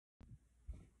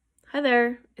Hi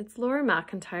there, it's Laura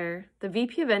McIntyre, the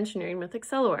VP of Engineering with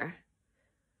Acceleware.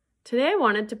 Today I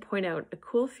wanted to point out a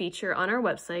cool feature on our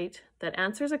website that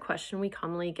answers a question we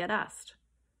commonly get asked.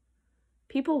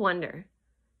 People wonder,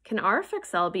 can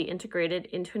RFXL be integrated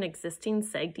into an existing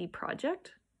SAGD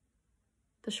project?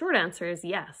 The short answer is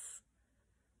yes.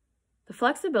 The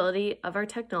flexibility of our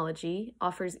technology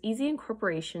offers easy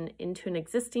incorporation into an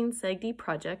existing SAGD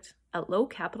project at low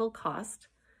capital cost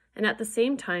and at the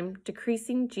same time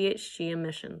decreasing GHG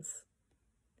emissions.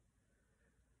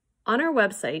 On our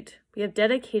website, we have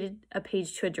dedicated a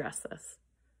page to address this.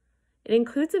 It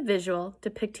includes a visual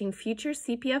depicting future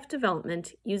CPF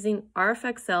development using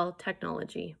RFXL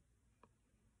technology.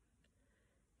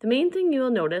 The main thing you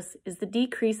will notice is the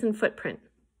decrease in footprint.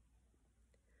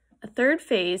 A third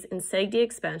phase in SAGD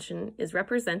expansion is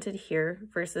represented here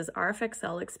versus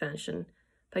RFXL expansion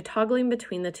by toggling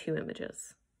between the two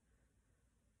images.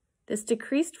 This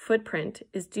decreased footprint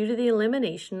is due to the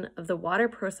elimination of the water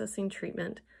processing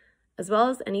treatment as well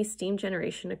as any steam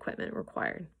generation equipment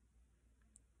required.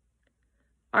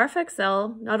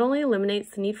 RFXL not only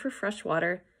eliminates the need for fresh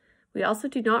water, we also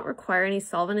do not require any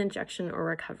solvent injection or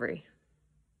recovery.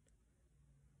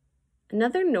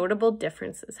 Another notable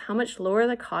difference is how much lower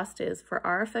the cost is for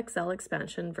RFXL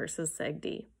expansion versus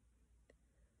SAGD.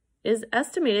 It is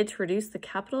estimated to reduce the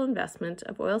capital investment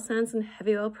of oil sands and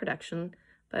heavy oil production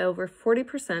by over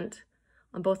 40%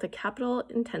 on both a capital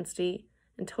intensity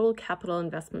and total capital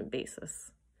investment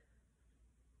basis.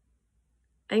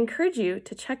 I encourage you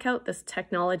to check out this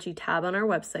technology tab on our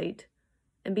website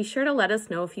and be sure to let us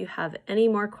know if you have any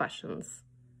more questions.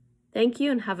 Thank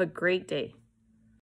you and have a great day.